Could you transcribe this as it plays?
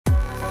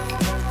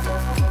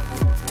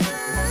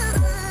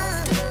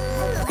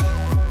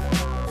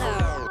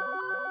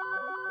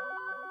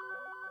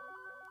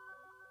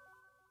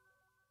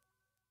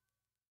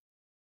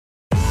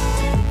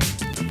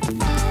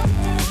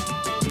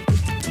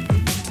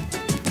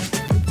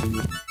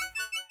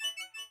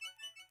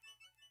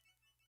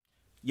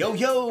Yo,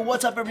 yo,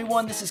 what's up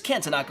everyone? This is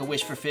Tanaka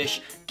Wish for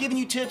Fish, giving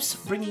you tips,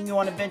 bringing you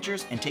on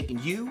adventures, and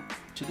taking you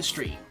to the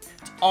stream.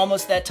 It's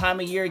almost that time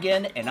of year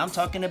again, and I'm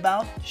talking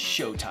about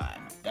showtime.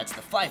 That's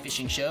the fly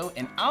fishing show,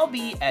 and I'll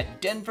be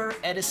at Denver,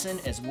 Edison,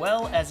 as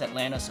well as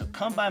Atlanta, so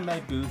come by my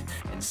booth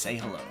and say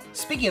hello.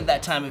 Speaking of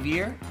that time of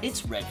year,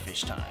 it's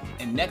redfish time.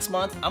 And next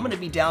month, I'm gonna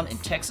be down in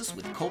Texas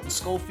with Colton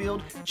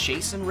Schofield,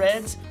 chasing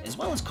reds, as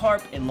well as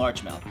carp and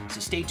largemouth, so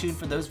stay tuned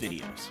for those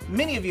videos.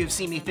 Many of you have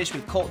seen me fish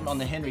with Colton on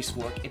the Henry's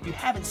Fork. If you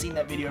haven't seen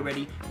that video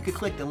already, you could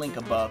click the link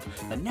above,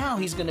 but now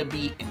he's gonna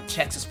be in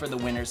Texas for the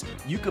winters.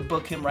 You could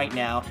book him right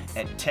now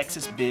at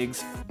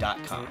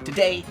texasbigs.com.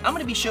 Today, I'm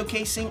gonna be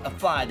showcasing a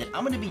fly that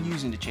I'm gonna be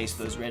using to chase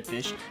those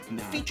redfish, and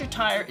the featured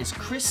tire is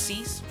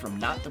Siess from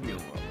Not the Real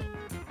World.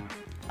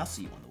 I'll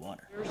see you on the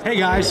water. Hey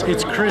guys,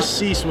 it's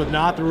Siess with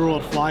Not the Real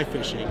World Fly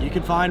Fishing. You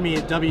can find me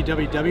at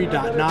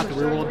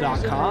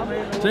www.nottherealworld.com.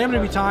 Today I'm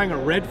going to be tying a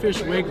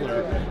Redfish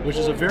Wiggler, which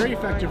is a very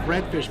effective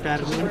redfish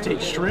pattern to imitate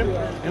shrimp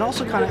and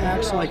also kind of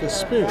acts like a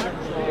spoon.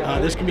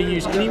 This can be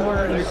used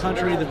anywhere in the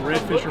country that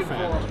redfish are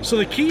found. So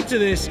the key to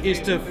this is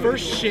to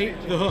first shape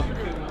the hook.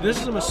 This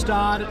is a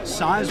Mustad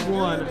size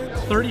 1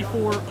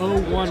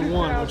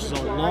 34011, which is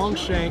a long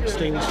shank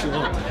stainless steel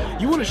hook.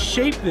 You want to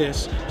shape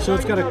this so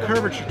it's got a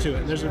curvature to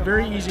it. And there's a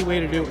very easy way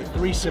to do it with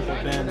 3 simple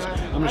bends.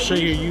 I'm going to show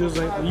you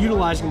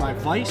utilizing my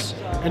vise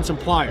and some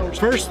pliers.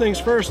 First things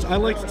first, I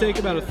like to take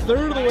about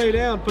 1/3 of the way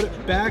down, put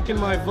it back in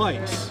my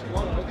vise.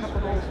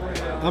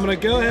 I'm going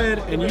to go ahead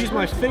and use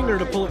my finger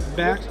to pull it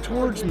back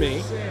towards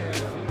me.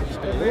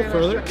 Just a little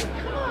further.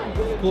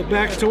 Pull it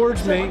back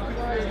towards me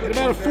at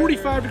about a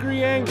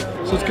 45-degree angle.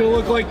 So it's going to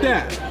look like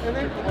that.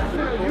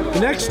 The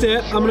next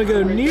step, I'm going to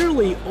go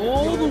nearly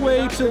all the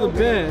way to the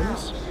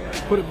bends,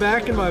 put it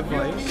back in my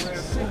vise,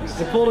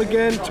 and pull it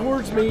again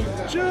towards me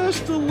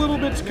just a little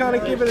bit to kind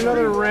of give it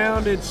another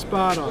rounded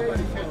spot on it,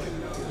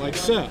 like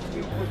so.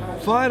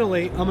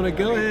 Finally, I'm going to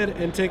go ahead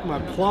and take my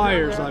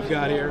pliers I've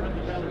got here,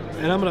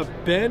 and I'm going to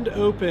bend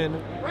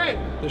open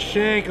the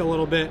shank a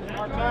little bit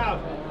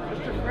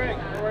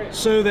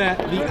so that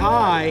the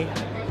eye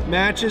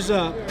matches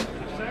up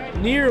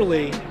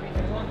nearly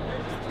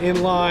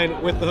in line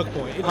with the hook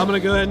point. I'm going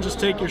to go ahead and just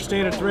take your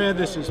standard thread.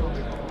 This is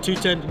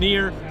 210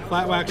 denier,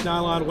 flat wax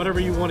nylon, whatever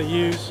you want to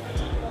use.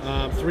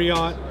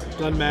 3/0,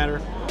 doesn't matter.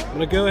 I'm going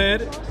to go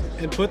ahead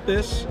and put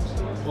this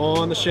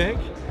on the shank,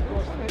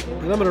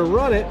 and I'm going to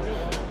run it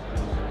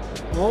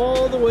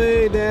all the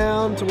way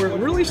down to where it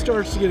really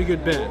starts to get a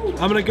good bend.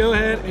 I'm going to go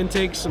ahead and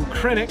take some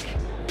Krennic,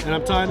 and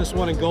I'm tying this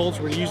one in gold,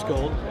 so we're going to use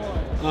gold.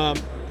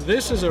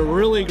 This is a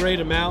really great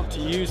amount to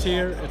use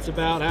here. It's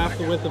about half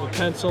the width of a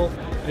pencil,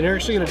 and you're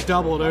actually going to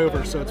double it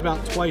over, so it's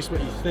about twice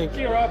what you think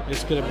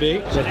it's going to be.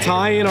 We're going to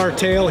tie in our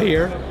tail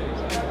here,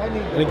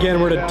 and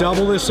again, we're going to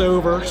double this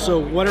over, so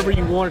whatever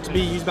you want it to be,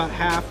 use about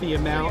half the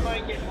amount.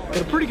 But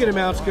a pretty good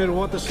amount's good. I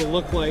want this to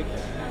look like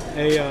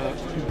a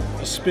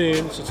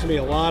spoon, so it's going to be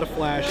a lot of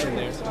flash in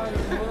there.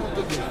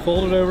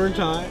 Fold it over and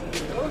tie it.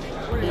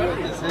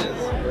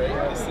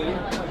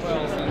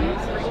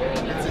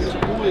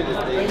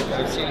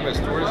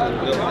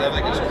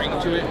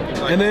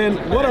 And then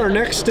what our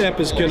next step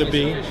is going to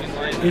be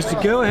is to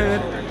go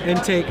ahead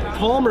and take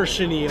Palmer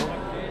chenille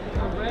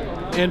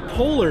and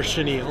polar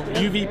chenille,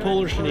 UV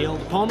polar chenille.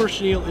 The Palmer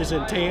chenille is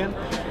in tan,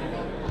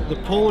 the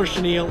polar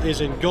chenille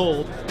is in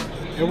gold,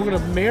 and we're going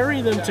to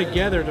marry them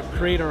together to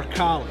create our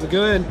collar. We'll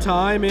go ahead and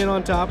tie them in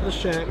on top of the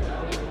shank,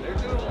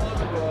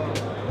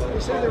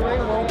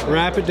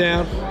 wrap it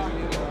down.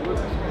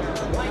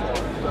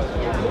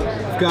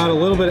 Got a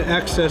little bit of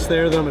excess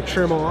there that I'm going to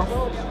trim off.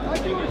 I'm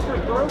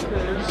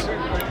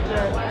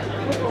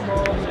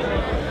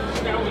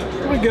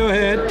going to go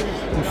ahead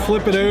and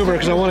flip it over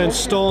because I want to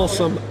install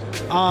some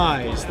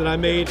eyes that I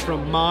made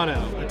from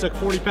mono. I took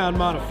 40-pound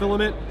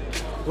monofilament.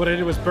 What I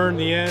did was burn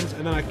the ends,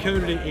 and then I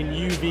coated it in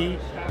UV,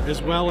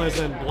 as well as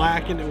then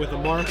blackened it with a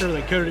marker,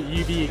 then coated it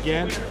UV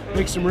again.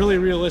 Make some really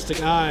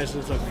realistic eyes.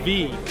 There's a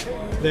V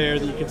there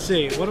that you can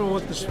see. What I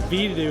want this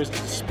V to do is to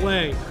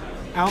display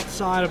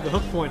outside of the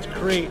hook point to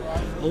create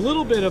a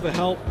little bit of a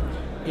help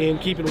in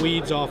keeping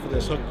weeds off of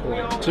this hook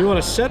point. So you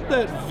want to set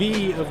that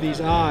V of these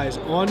eyes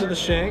onto the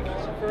shank,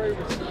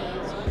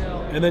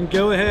 and then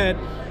go ahead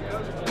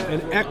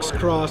and X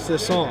cross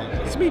this on.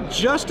 It's going to be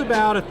just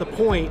about at the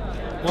point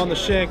on the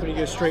shank when you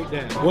go straight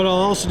down. What I'll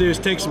also do is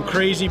take some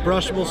crazy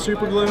brushable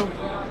super glue,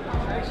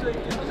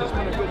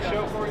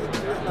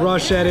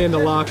 brush that in to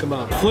lock them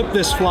up. Flip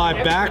this fly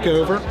back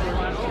over.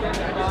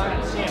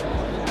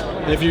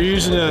 If you're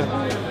using a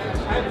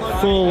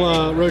full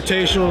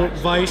rotational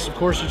vise, of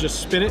course you just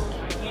spin it.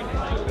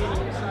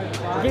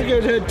 We're going to go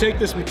ahead and take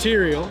this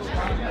material,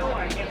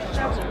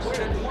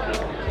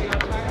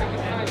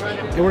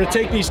 and we're going to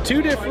take these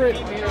 2 different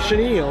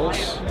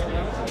chenilles,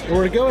 and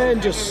we're going to go ahead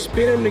and just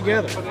spin them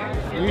together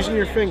using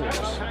your fingers.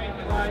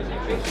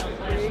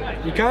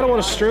 You kind of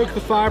want to stroke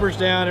the fibers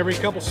down every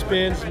couple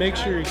spins, make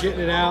sure you're getting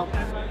it out,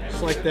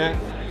 just like that.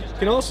 You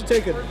can also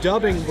take a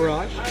dubbing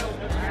brush,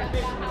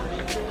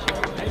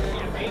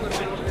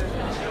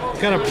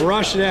 kind of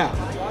brush it out.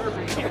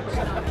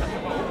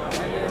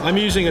 I'm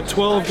using a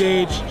 12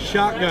 gauge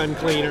shotgun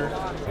cleaner,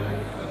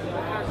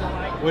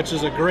 which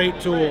is a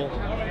great tool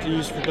to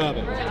use for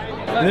dubbing.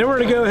 And then we're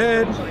going to go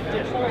ahead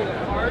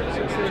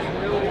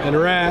and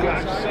wrap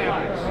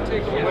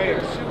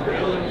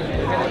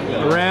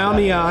around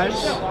the eyes.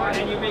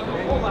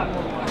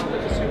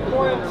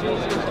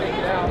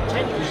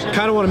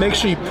 Kind of want to make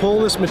sure you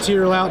pull this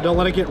material out, don't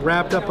let it get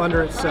wrapped up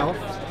under itself.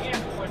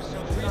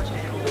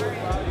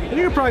 And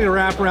you're probably going to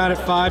wrap around it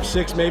 5,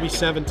 6, maybe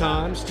 7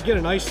 times to get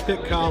a nice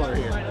thick collar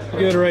here.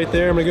 Good right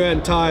there. I'm going to go ahead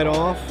and tie it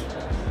off.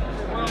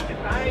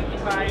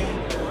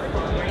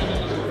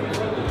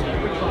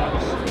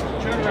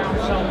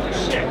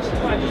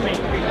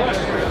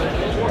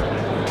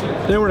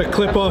 Then we're going to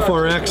clip off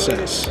our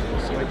excess. Go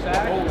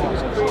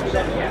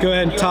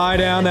ahead and tie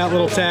down that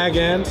little tag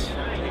end.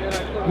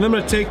 And then I'm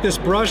going to take this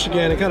brush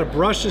again and kind of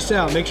brush this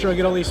out. Make sure I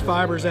get all these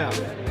fibers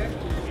out.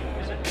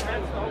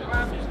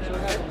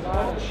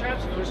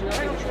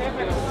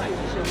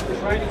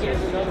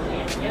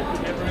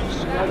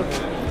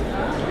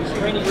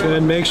 Go ahead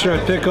and make sure I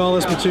pick all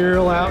this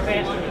material out.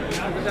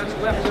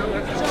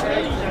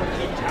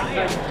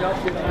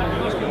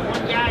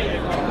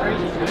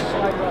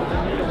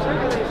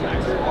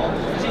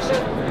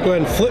 Go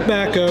ahead and flip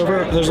back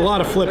over. There's a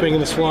lot of flipping in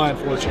this fly,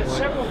 unfortunately.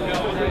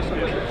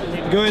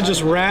 Go ahead and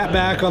just wrap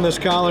back on this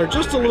collar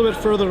just a little bit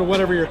further to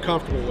whatever you're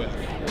comfortable with.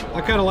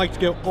 I kind of like to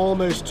go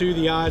almost to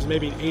the eyes,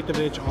 maybe an 1/8 of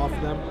an inch off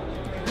of them.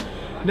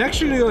 Next,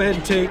 you're going to go ahead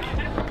and take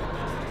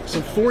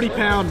some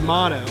 40-pound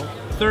mono.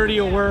 30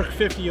 will work,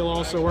 50 will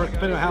also work,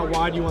 depending on how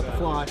wide you want the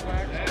fly.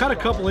 Cut a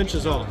couple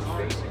inches off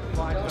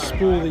a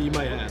spool that you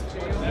might have.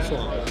 That's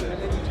long.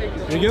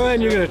 You go ahead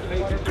and you're going to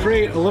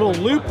create a little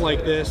loop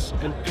like this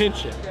and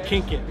pinch it,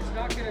 kink it.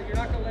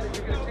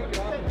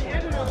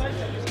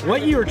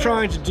 What you are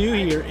trying to do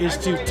here is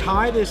to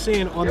tie this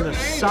in on the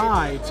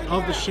sides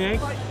of the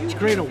shank to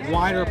create a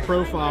wider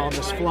profile on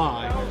this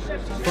fly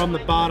from the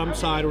bottom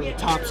side or the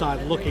top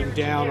side looking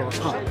down or up.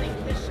 So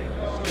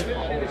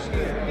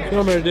what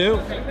I'm going to do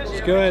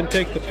is go ahead and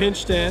take the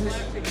pinched end,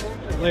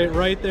 lay it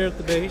right there at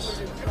the base,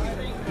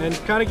 and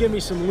kind of give me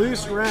some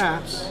loose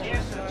wraps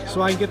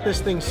so I can get this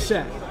thing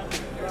set.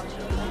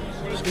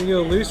 Just going to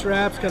go loose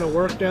wraps, kind of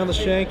work down the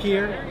shank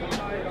here.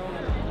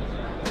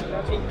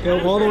 Go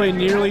all the way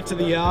nearly to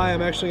the eye.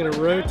 I'm actually going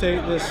to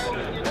rotate this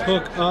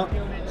hook up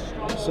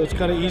so it's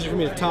kind of easy for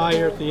me to tie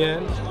here at the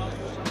end.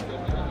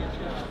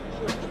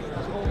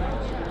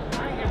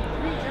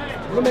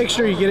 I'm going to make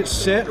sure you get it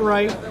set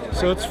right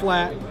so it's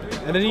flat,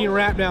 and then you can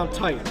wrap down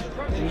tight.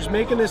 You're just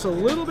making this a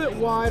little bit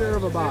wider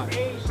of a body.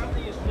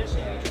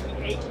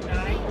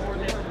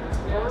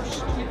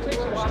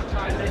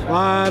 A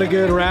lot of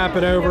good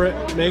wrapping over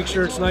it. Make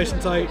sure it's nice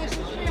and tight.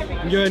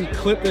 You go ahead and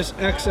clip this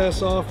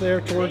excess off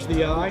there towards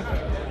the eye.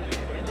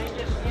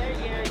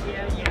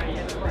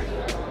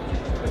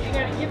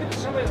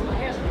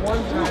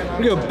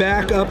 You go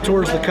back up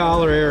towards the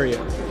collar area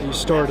that you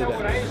started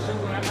at.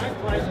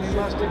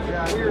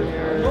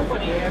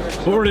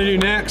 What we're going to do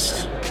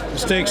next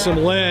is take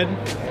some lead.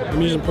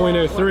 I'm using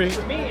 .03.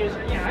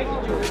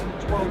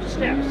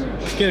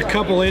 Get a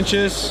couple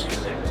inches.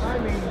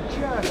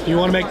 If you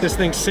want to make this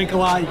thing sink a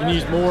lot, you can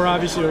use more,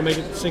 obviously, or make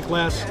it sink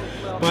less.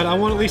 But I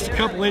want at least a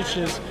couple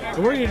inches. And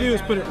what we're going to do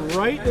is put it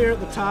right there at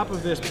the top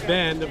of this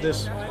bend, of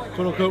this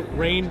quote-unquote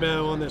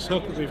rainbow on this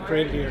hook that we've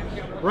created here.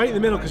 Right in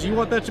the middle, because you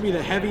want that to be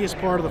the heaviest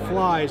part of the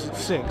fly as it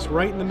sinks,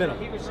 right in the middle.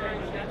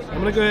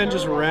 I'm going to go ahead and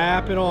just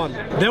wrap it on.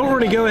 Then what we're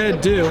going to go ahead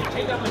and do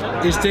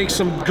is take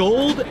some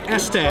gold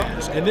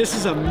Estaz. And this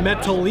is a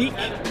metallic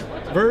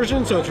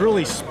version, so it's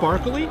really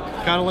sparkly,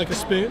 kind of like a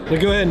spoon. I'm going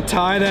to go ahead and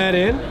tie that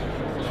in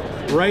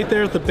right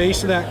there at the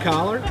base of that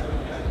collar.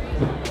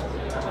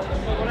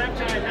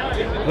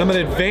 And I'm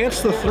going to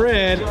advance the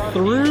thread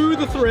through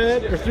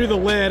the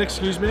lead,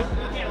 excuse me,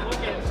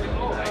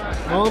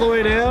 all the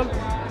way down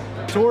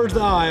towards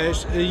the eye.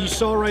 You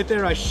saw right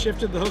there, I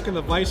shifted the hook and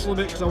the vise a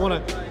little bit because I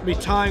want to be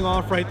tying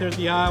off right there at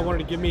the eye. I wanted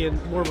to give me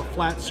more of a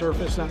flat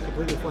surface, not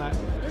completely flat.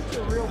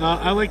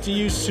 I like to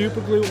use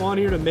super glue on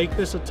here to make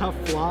this a tough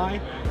fly.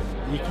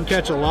 You can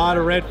catch a lot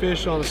of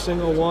redfish on a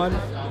single one.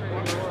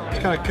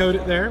 Just kind of coat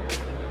it there.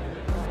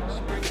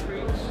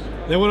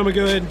 Then what I'm going to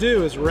go ahead and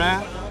do is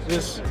wrap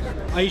this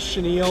ice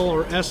chenille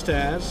or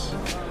Estaz,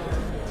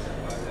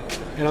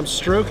 and I'm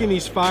stroking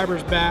these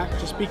fibers back.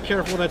 Just be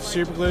careful with that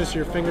super glue so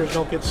your fingers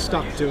don't get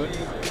stuck to it.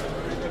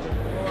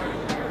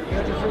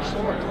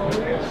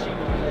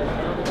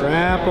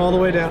 Wrap all the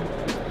way down.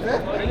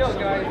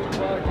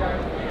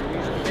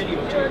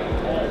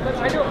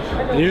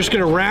 And you're just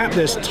going to wrap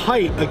this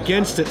tight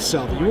against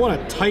itself. You want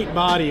a tight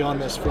body on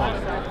this fly.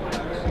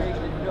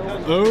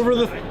 Over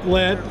the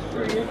lead,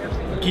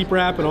 keep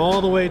wrapping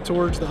all the way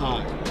towards the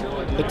eye.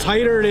 The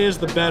tighter it is,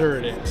 the better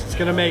it is. It's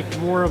going to make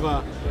more of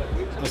a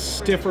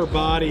stiffer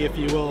body, if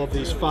you will, of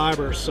these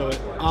fibers so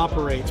it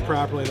operates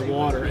properly in the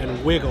water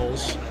and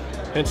wiggles,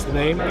 hence the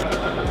name.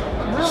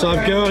 So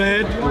I've gone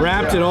ahead,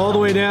 wrapped it all the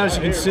way down, as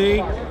you can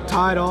see,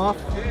 tied off.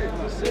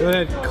 Go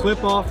ahead,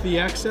 clip off the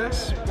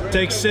excess.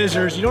 Take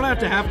scissors. You don't have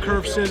to have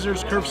curved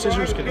scissors. Curved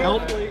scissors can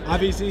help.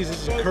 Obviously,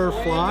 this is a curved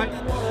fly.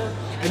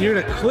 And you're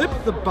gonna clip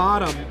the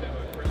bottom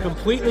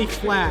completely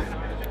flat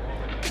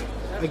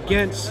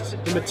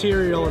against the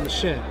material in the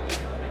shin,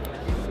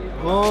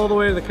 all the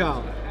way to the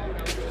collar.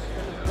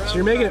 So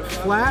you're making it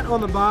flat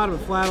on the bottom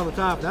and flat on the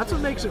top. That's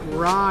what makes it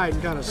ride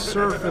and kind of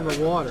surf in the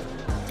water.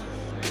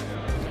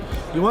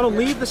 You want to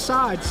leave the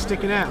sides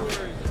sticking out.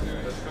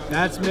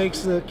 That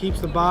keeps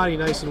the body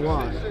nice and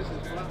wide.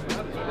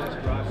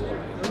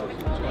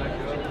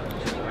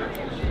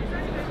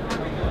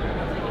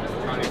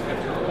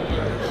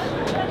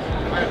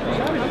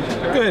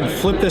 Go ahead and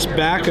flip this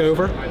back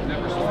over.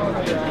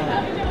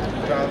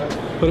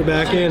 Put it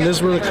back in. This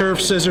is where the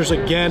curved scissors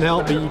again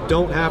help, but you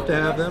don't have to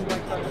have them.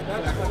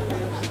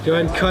 Go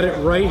ahead and cut it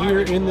right here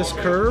in this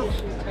curve.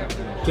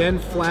 Again,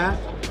 flat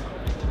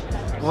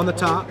on the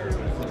top.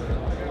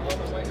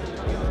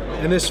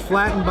 And this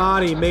flattened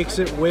body makes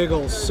it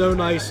wiggle so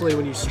nicely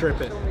when you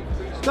strip it.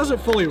 It doesn't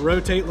fully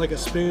rotate like a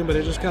spoon, but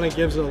it just kind of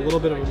gives it a little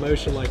bit of a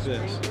motion like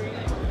this.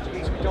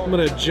 I'm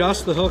going to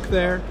adjust the hook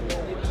there.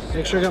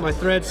 Make sure I got my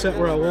thread set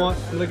where I want.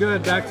 I'm going to go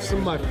ahead back to some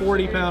of my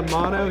 40-pound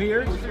mono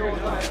here.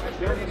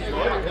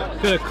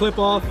 Going to clip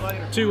off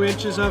 2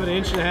 inches of it, 1.5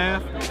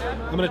 inches.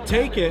 I'm going to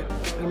take it,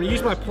 and I'm going to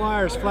use my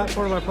pliers, flat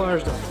part of my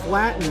pliers, to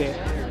flatten it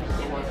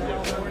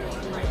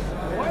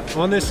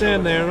on this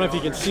end there. I don't know if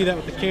you can see that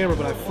with the camera,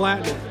 but I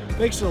flattened it.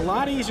 Makes it a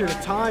lot easier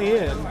to tie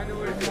in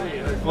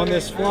on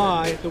this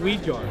fly, the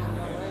weed guard.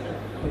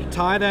 I'm going to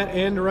tie that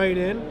end right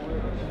in.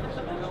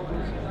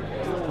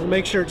 I'll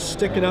make sure it's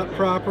sticking up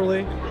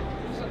properly.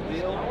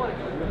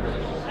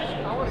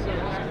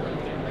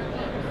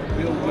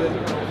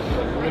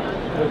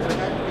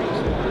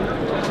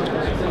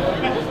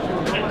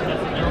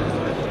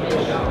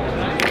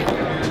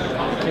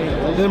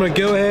 Then I'm going to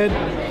go ahead,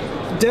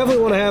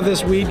 definitely want to have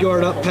this weed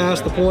guard up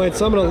past the point,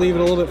 so I'm going to leave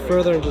it a little bit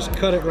further and just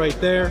cut it right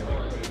there.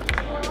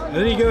 And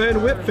then you go ahead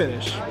and whip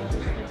finish.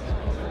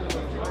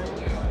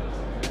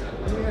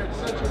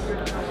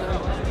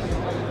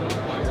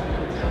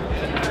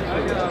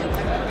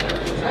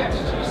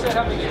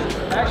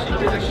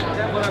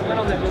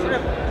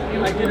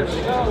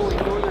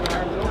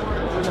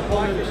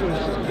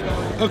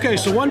 Okay,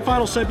 so one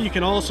final step you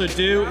can also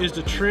do is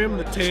to trim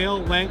the tail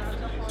length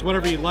to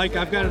whatever you like.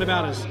 I've got it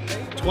about as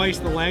twice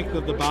the length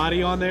of the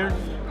body on there.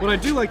 What I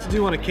do like to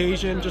do on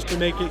occasion, just to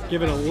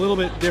give it a little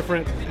bit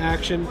different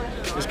action,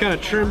 is kind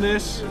of trim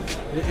the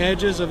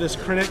edges of this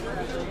crennic,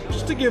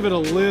 just to give it a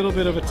little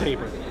bit of a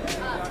taper.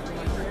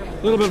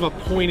 A little bit of a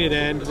pointed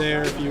end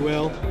there, if you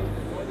will.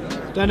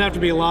 Doesn't have to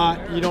be a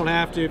lot. You don't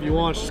have to if you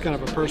want. It's just kind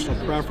of a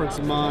personal preference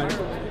of mine.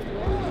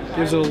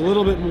 Gives it a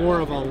little bit more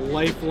of a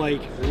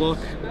lifelike look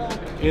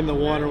in the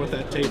water with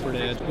that tapered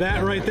edge.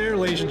 That right there,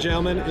 ladies and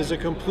gentlemen, is a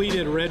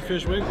completed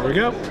redfish wig. There we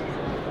go.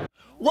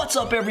 What's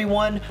up,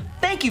 everyone?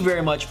 Thank you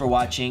very much for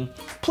watching.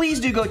 Please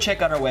do go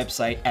check out our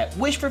website at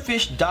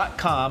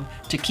wishforfish.com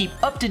to keep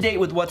up to date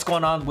with what's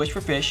going on with Wish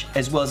for Fish,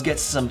 as well as get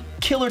some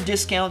killer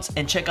discounts,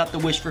 and check out the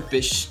Wish for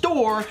Fish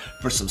store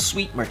for some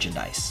sweet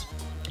merchandise.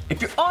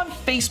 If you're on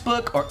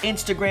Facebook or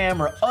Instagram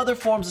or other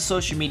forms of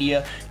social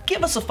media,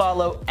 give us a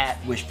follow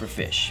at Wish for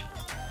Fish.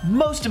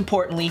 Most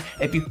importantly,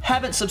 if you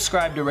haven't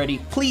subscribed already,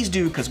 please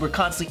do, because we're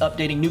constantly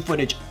updating new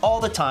footage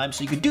all the time,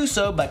 so you can do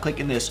so by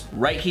clicking this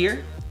right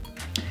here.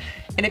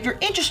 And if you're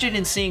interested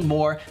in seeing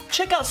more,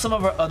 check out some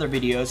of our other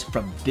videos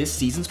from this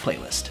season's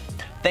playlist.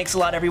 Thanks a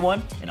lot,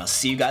 everyone, and I'll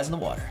see you guys in the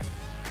water.